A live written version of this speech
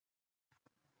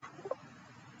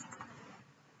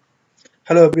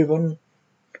Hello everyone,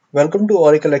 welcome to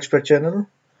Oracle Expert channel.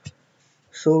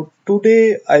 So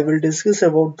today I will discuss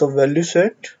about the value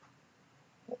set.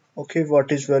 Okay,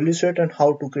 what is value set and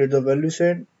how to create the value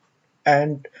set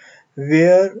and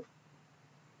where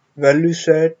value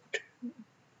set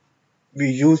we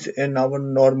use in our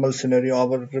normal scenario,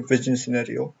 our business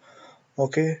scenario.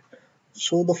 Okay,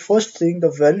 so the first thing,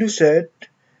 the value set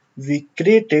we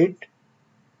created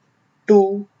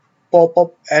to pop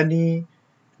up any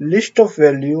list of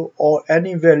value or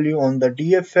any value on the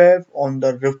DFF on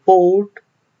the report.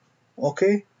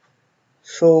 Okay,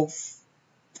 so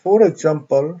for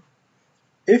example,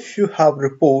 if you have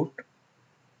report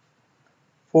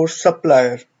for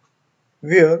supplier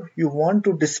where you want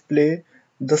to display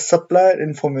the supplier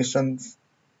information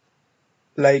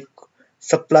like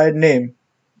supplier name,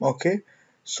 okay,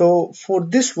 so for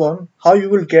this one how you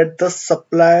will get the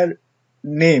supplier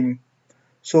name,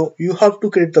 so you have to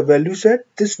create the value set.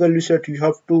 This value set you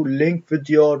have to link with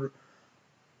your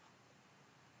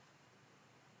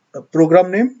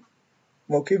program name,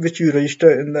 okay, which you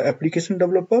register in the application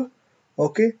developer.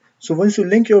 Okay, so once you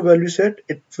link your value set,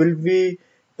 it will be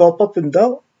pop up in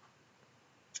the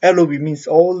LOB, means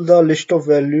all the list of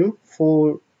value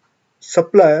for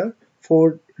supplier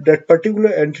for that particular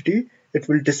entity. It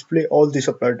will display all the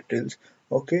supplier details.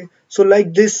 Okay, so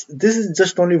like this is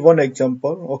just only one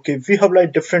example. Okay, we have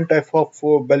like different type of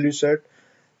value set: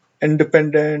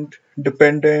 independent,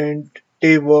 dependent,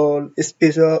 table,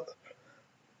 special,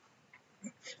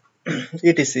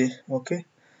 etc. Okay,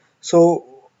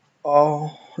 so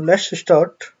let's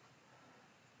start.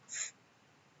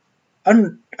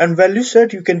 And value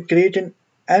set you can create in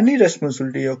any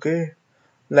responsibility. Okay,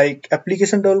 like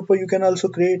application developer you can also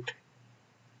create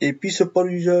AP super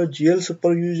user, GL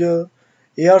super user,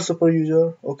 AR super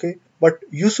user. Okay, but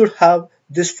you should have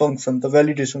this function, the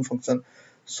validation function.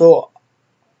 So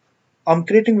I'm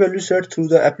creating value set through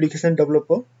the application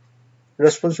developer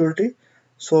responsibility.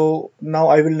 So now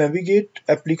I will navigate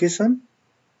application,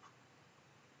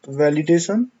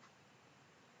 validation,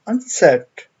 and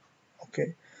set.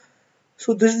 Okay,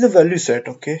 so this is the value set.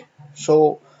 Okay,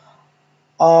 so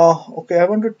okay, I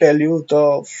want to tell you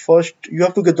the first you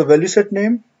have to get the value set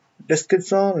name,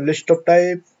 description, list of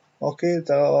type. Okay,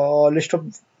 the list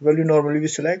of value normally we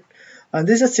select, and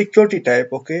this is a security type.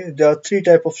 Okay, there are three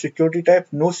type of security type: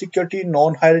 no security,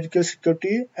 non-hierarchical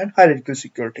security, and hierarchical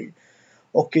security.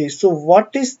 Okay, so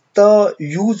what is the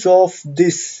use of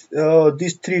these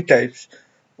three types?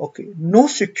 Okay, no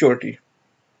security.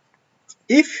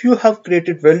 If you have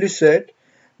created value set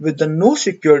with the no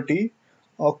security,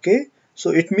 okay,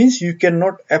 so it means you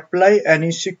cannot apply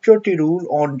any security rule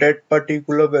on that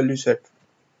particular value set.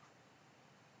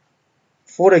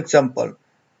 For example,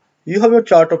 you have a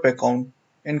chart of account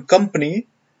in company,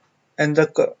 and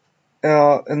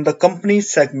in the company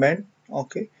segment.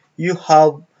 Okay, you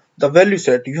have the value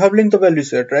set, you have linked the value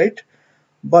set, right?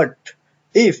 But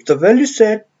if the value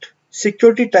set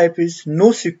security type is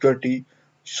no security,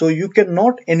 so you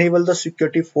cannot enable the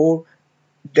security for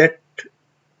that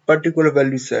particular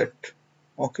value set.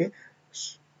 Okay,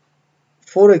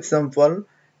 for example,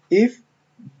 if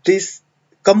this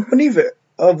company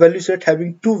value set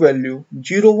having two value,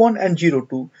 01 and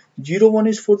 02. 01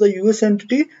 is for the US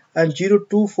entity and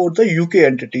 02 for the UK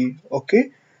entity.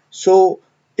 Okay, so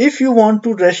if you want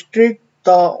to restrict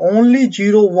the only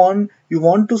 01, you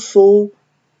want to show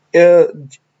uh,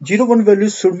 01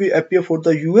 values should be appear for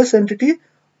the US entity.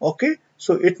 Okay,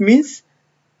 so it means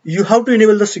you have to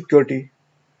enable the security,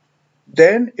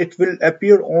 then it will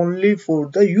appear only for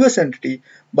the US entity.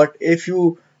 But if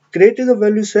you created a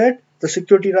value set, the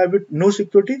security type with no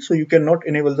security, so you cannot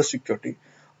enable the security.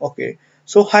 Okay,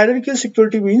 so hierarchical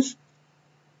security means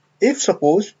if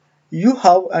suppose you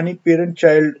have any parent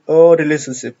child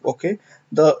relationship. Okay,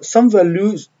 the some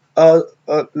values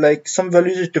like some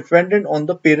values is dependent on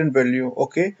the parent value.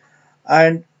 Okay,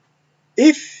 and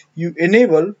if you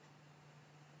enable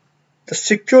the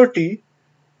security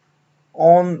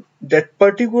on that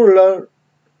particular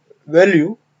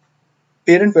value,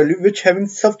 parent value, which having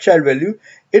subchild value,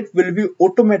 it will be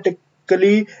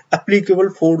automatically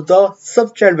applicable for the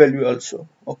subchild value also.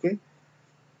 Okay,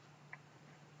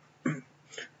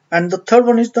 and the third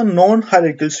one is the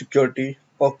non-hierarchical security.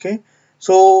 Okay,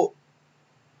 so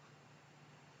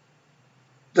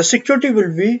the security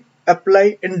will be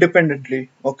applied independently.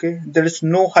 Okay, there is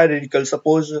no hierarchical.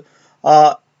 Suppose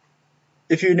uh,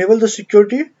 if you enable the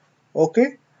security,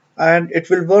 okay, and it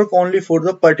will work only for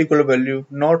the particular value,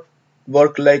 not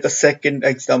work like a second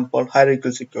example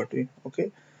hierarchical security.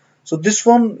 Okay, so this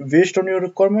one based on your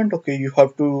requirement. Okay, you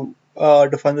have to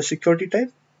define the security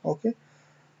type. Okay,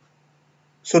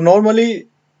 so normally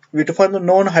we define the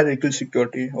non-hierarchical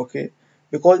security, okay,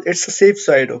 because it's a safe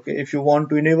side, okay. If you want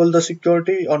to enable the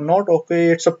security or not,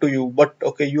 okay, it's up to you, but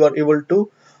okay, you are able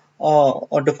to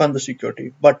define the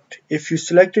security. But if you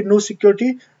selected no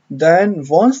security, then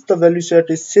once the value set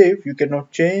is safe, you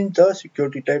cannot change the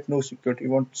security type no security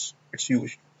once it's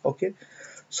used, okay.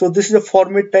 So this is a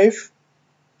format type,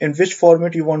 in which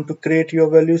format you want to create your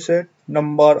value set,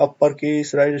 number,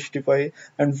 uppercase, right, justify,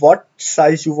 and what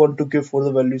size you want to give for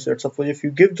the value set. Suppose if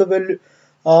you give the value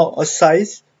a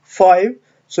size 5,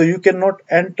 so you cannot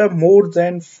enter more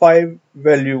than 5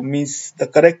 value, means the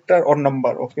character or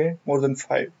number, okay, more than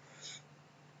 5.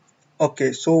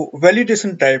 Okay, so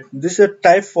validation type, this is a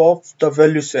type of the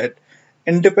value set: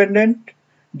 independent,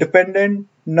 dependent,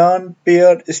 none,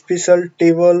 pair, special,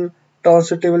 table,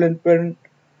 transitable, independent,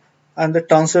 and the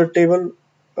transfer table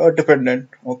dependent,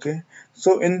 okay.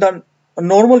 So in the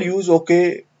normal use,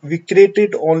 okay, we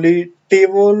created only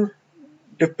table,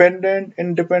 dependent,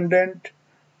 independent,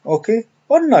 okay,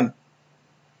 or none,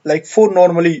 like for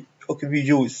normally, okay, we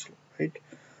use, right,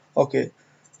 okay.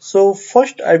 So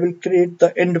first I will create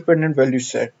the independent value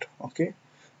set, okay.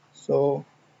 So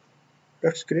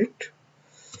let's create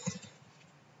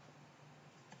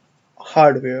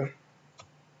hardware,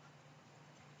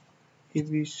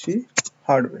 EVC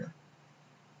hardware,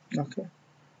 okay,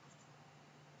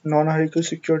 non-hierarchical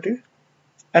security.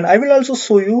 And I will also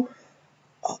show you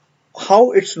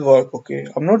how it's work, okay.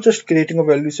 I'm not just creating a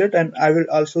value set, and I will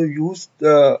also use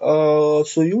the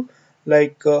show you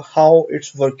like how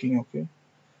it's working, okay.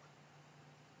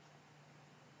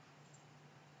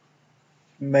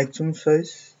 Maximum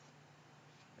size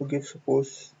to give,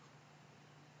 suppose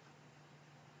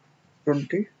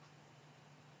 20.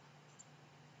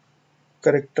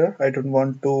 Character, I don't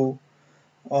want to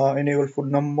enable for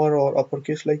number or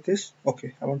uppercase like this,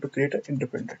 okay. I want to create an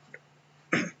independent.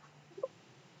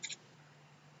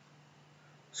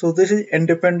 So this is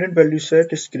independent value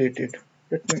set is created.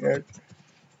 Let me add,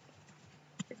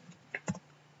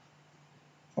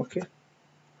 okay.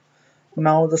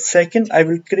 Now the second I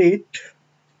will create,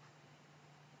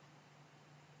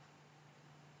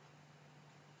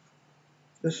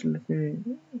 just let me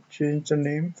change the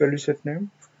name, value set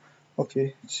name,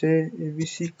 okay, say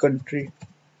ABC country,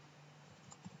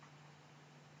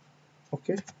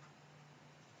 okay.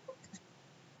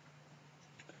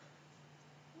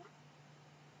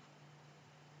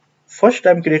 First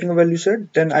I'm creating a value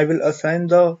set, then I will assign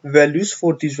the values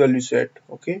for this value set,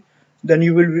 okay. Then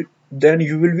you will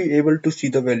be able to see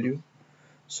the value.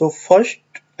 So first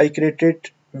I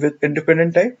created with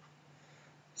independent type.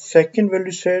 Second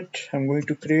value set, I'm going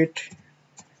to create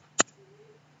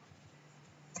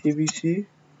ABC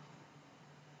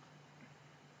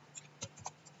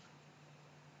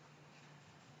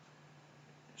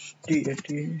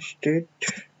state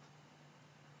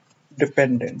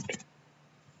dependent.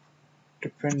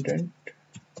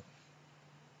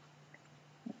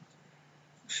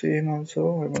 Same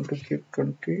also I want to give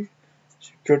 20,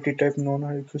 security type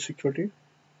non-hierarchical security,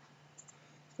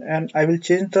 and I will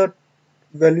change the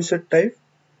value set type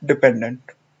dependent,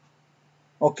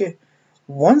 okay.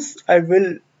 Once I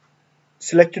will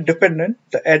select a dependent,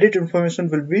 the edit information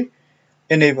will be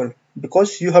enabled,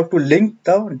 because you have to link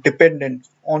the dependent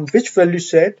on which value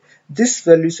set this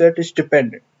value set is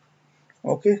dependent,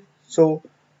 okay. So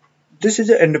this is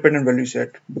an independent value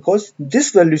set, because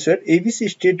this value set ABC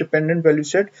state dependent value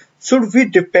set should be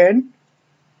depend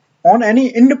on any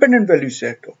independent value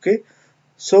set, okay.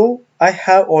 So I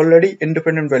have already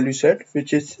independent value set,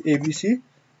 which is ABC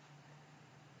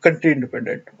country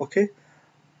independent, okay.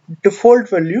 Default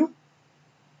value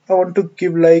I want to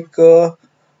give like uh,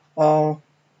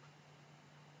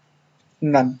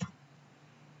 none,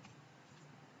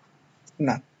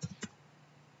 none.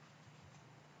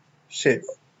 Save.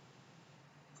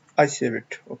 I save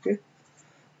it, okay.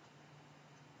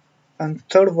 And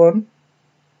third one,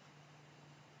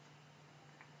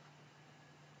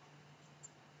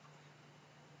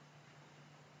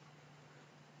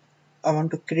 I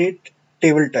want to create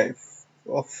table type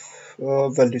of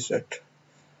value set.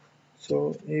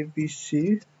 So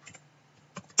ABC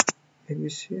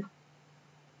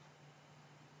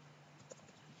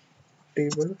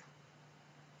table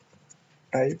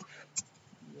type,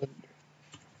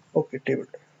 okay, table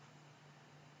type,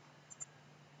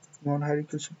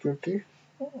 non-hierarchical security.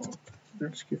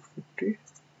 Let's give 50.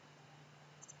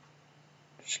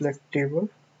 Select table,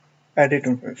 edit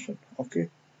information, okay.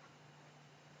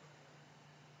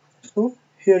 So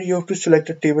here you have to select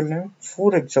a table name.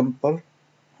 For example,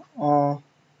 uh,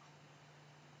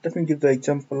 let me give the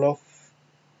example of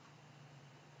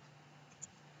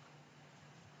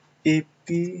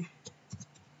AP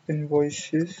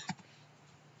invoices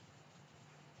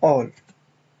all.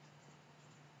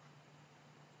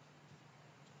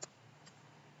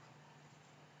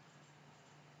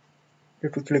 You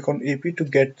have to click on AP to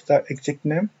get the exact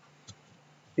name.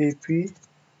 AP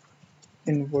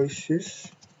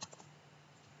invoices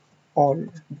all,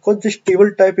 because this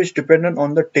table type is dependent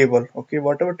on the table. Okay,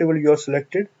 whatever table you are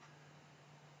selected.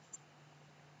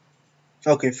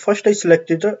 Okay, first I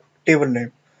selected the table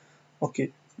name.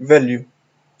 Okay, value.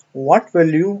 What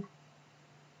value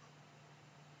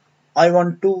I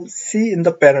want to see in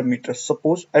the parameters?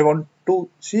 Suppose I want to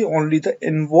see only the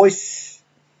invoice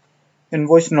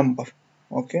number.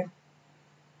 Okay,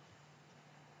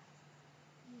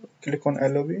 click on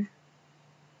LOB,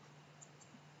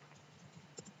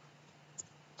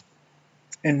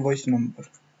 invoice number.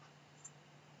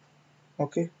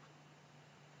 Okay,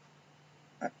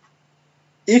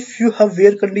 if you have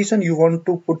where condition, you want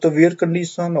to put the where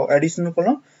condition or additional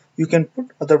column, you can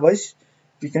put. Otherwise,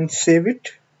 you can save it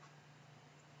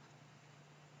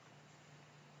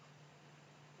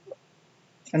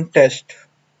and test.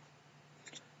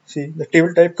 See, the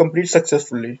table type complete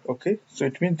successfully. Okay, so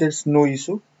it means there's no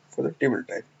issue for the table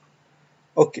type.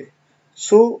 Okay,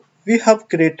 so we have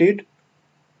created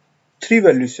three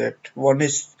value set. One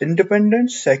is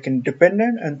independent, second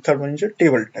dependent, and third one is a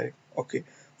table type. Okay,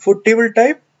 for table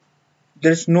type,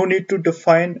 there is no need to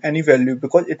define any value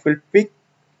because it will pick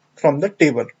from the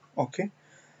table. Okay,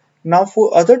 now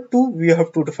for other two, we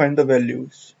have to define the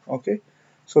values. Okay,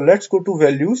 so let's go to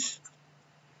values,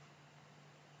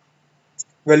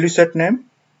 value set name,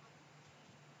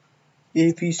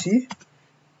 APC,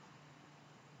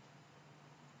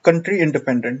 country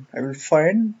independent. I will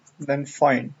find, then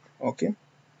find. Okay,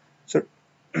 so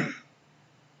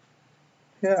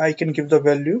here I can give the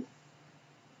value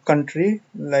country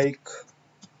like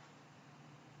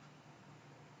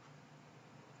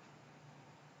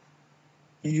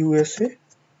USA,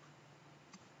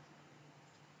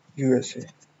 USA.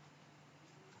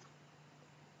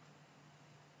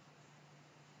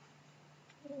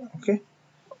 Okay,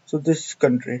 so this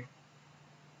country,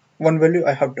 one value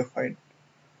I have defined.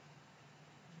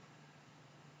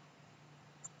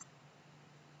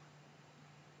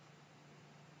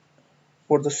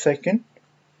 For the second,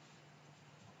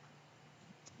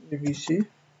 ABC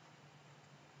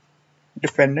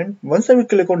dependent. Once I will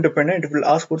click on dependent, it will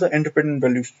ask for the independent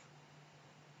values.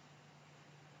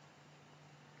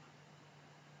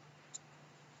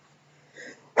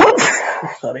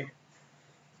 Sorry.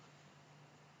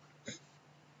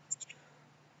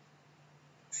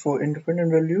 For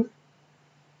independent value,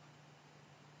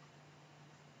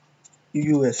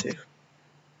 USA.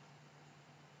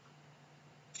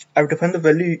 I've defined the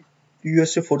value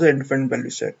USA for the independent value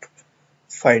set.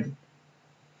 Fine.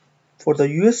 For the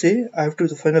USA, I have to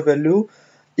define a value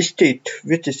state.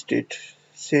 Which state?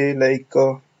 Say like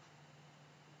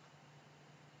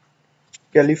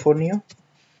California.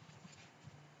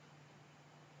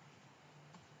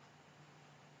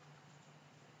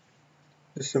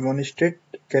 This is one state,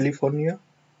 California.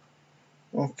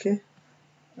 Okay.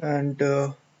 And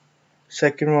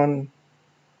second one,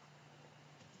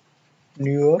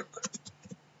 New York.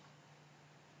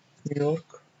 New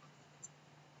York.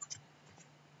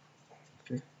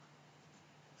 Okay.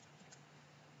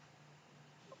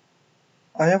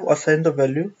 I have assigned the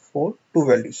value for two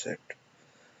value set.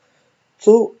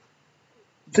 So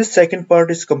this second part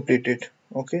is completed.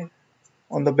 Okay.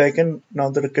 On the backend, now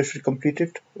the request is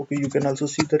completed. Okay, you can also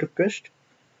see the request.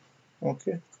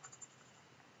 Okay.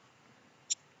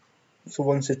 So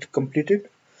once it's completed,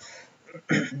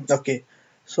 okay.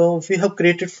 So we have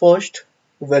created first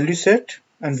value set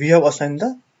and we have assigned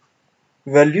the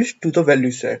values to the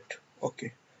value set.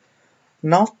 Okay.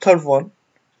 Now third one,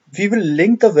 we will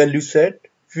link the value set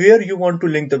where you want to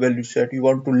link the value set. You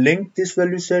want to link this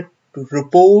value set to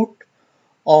report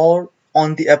or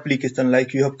on the application,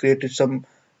 like you have created some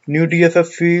new DFF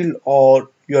field or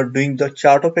you are doing the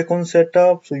chart of account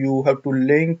setup, so you have to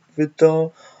link with the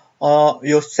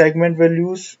your segment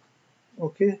values.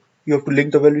 Okay, you have to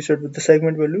link the value set with the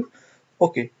segment value.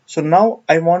 Okay, so now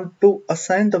I want to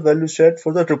assign the value set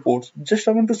for the reports. Just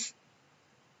I want to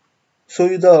show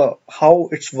you the how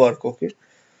it's work. Okay,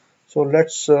 so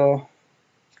let's go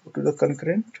to the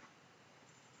concurrent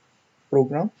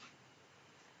program.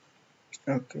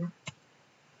 Okay,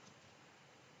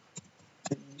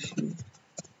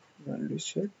 value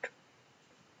set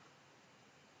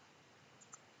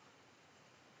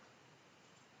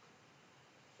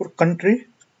for country.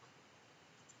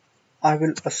 I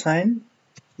will assign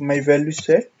my value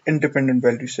set independent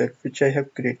value set which I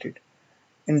have created,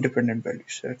 independent value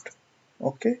set.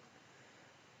 Okay,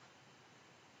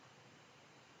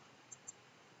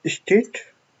 state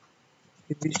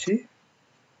ABC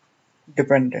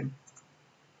dependent,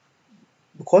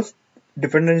 because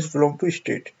dependence belong to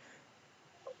state.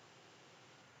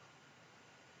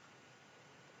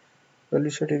 Value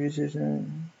set ABC is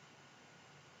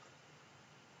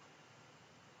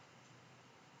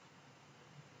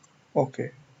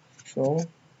okay. So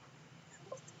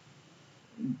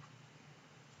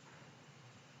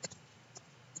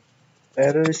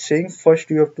error is saying first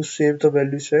you have to save the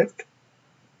value set.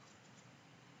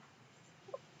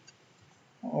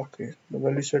 Okay, the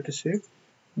value set is saved.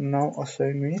 Now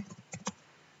assign me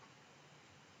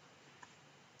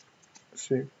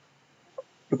save,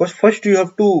 because first you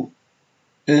have to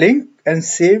link and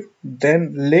save,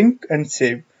 then link and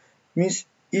save, means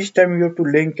each time you have to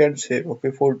link and save,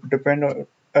 okay, for dependent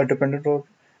or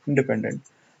independent.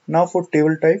 Now for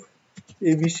table type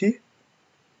ABC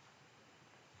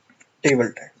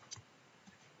table type,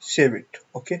 save it.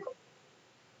 Okay,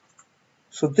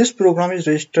 so this program is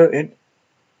registered in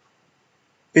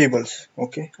payables.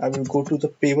 Okay, I will go to the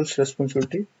payables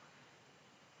responsibility,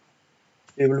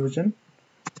 table vision,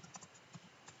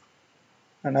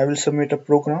 and I will submit a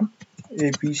program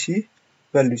ABC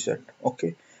value set.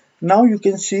 Okay, now you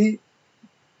can see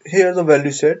here the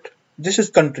value set. This is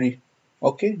country,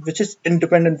 okay, which is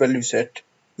independent value set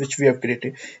which we have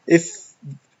created.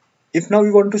 If now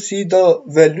we want to see the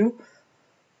value,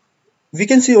 we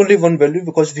can see only one value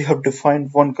because we have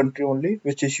defined one country only,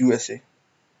 which is USA.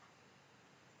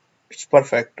 It's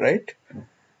perfect, right?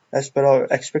 As per our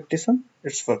expectation,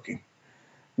 it's working.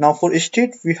 Now for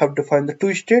state, we have defined the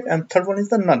two state and third one is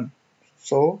the none.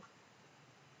 So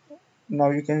now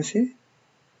you can see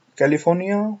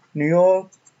California, New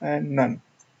York, and none.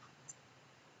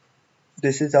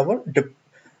 This is our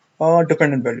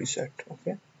dependent value set.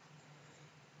 Okay.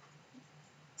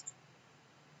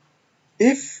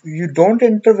 If you don't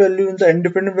enter value in the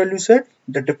independent value set,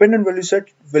 the dependent value set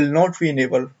will not be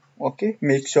enabled. Okay,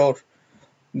 make sure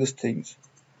these things.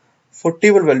 For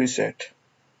table value set,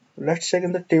 let's check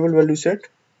in the table value set.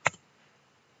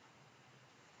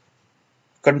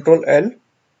 Control L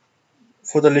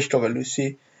for the list of values.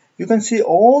 See, you can see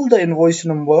all the invoice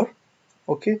number.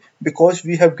 Okay, because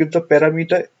we have given the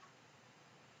parameter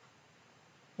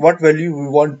what value we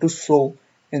want to show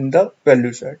in the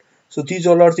value set. So these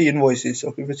all are the invoices,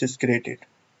 okay, which is created.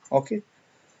 Okay,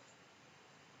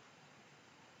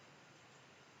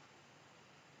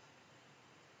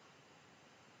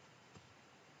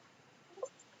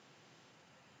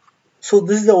 so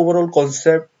this is the overall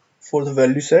concept for the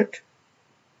value set.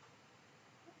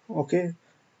 Okay,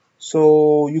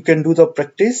 so you can do the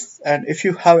practice, and if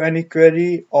you have any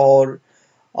query or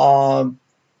um,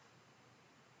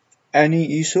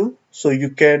 any issue, so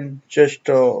you can just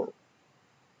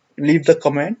leave the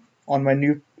comment on my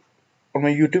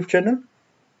YouTube channel.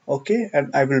 Okay,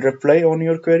 and I will reply on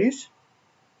your queries.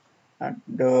 And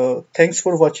thanks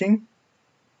for watching.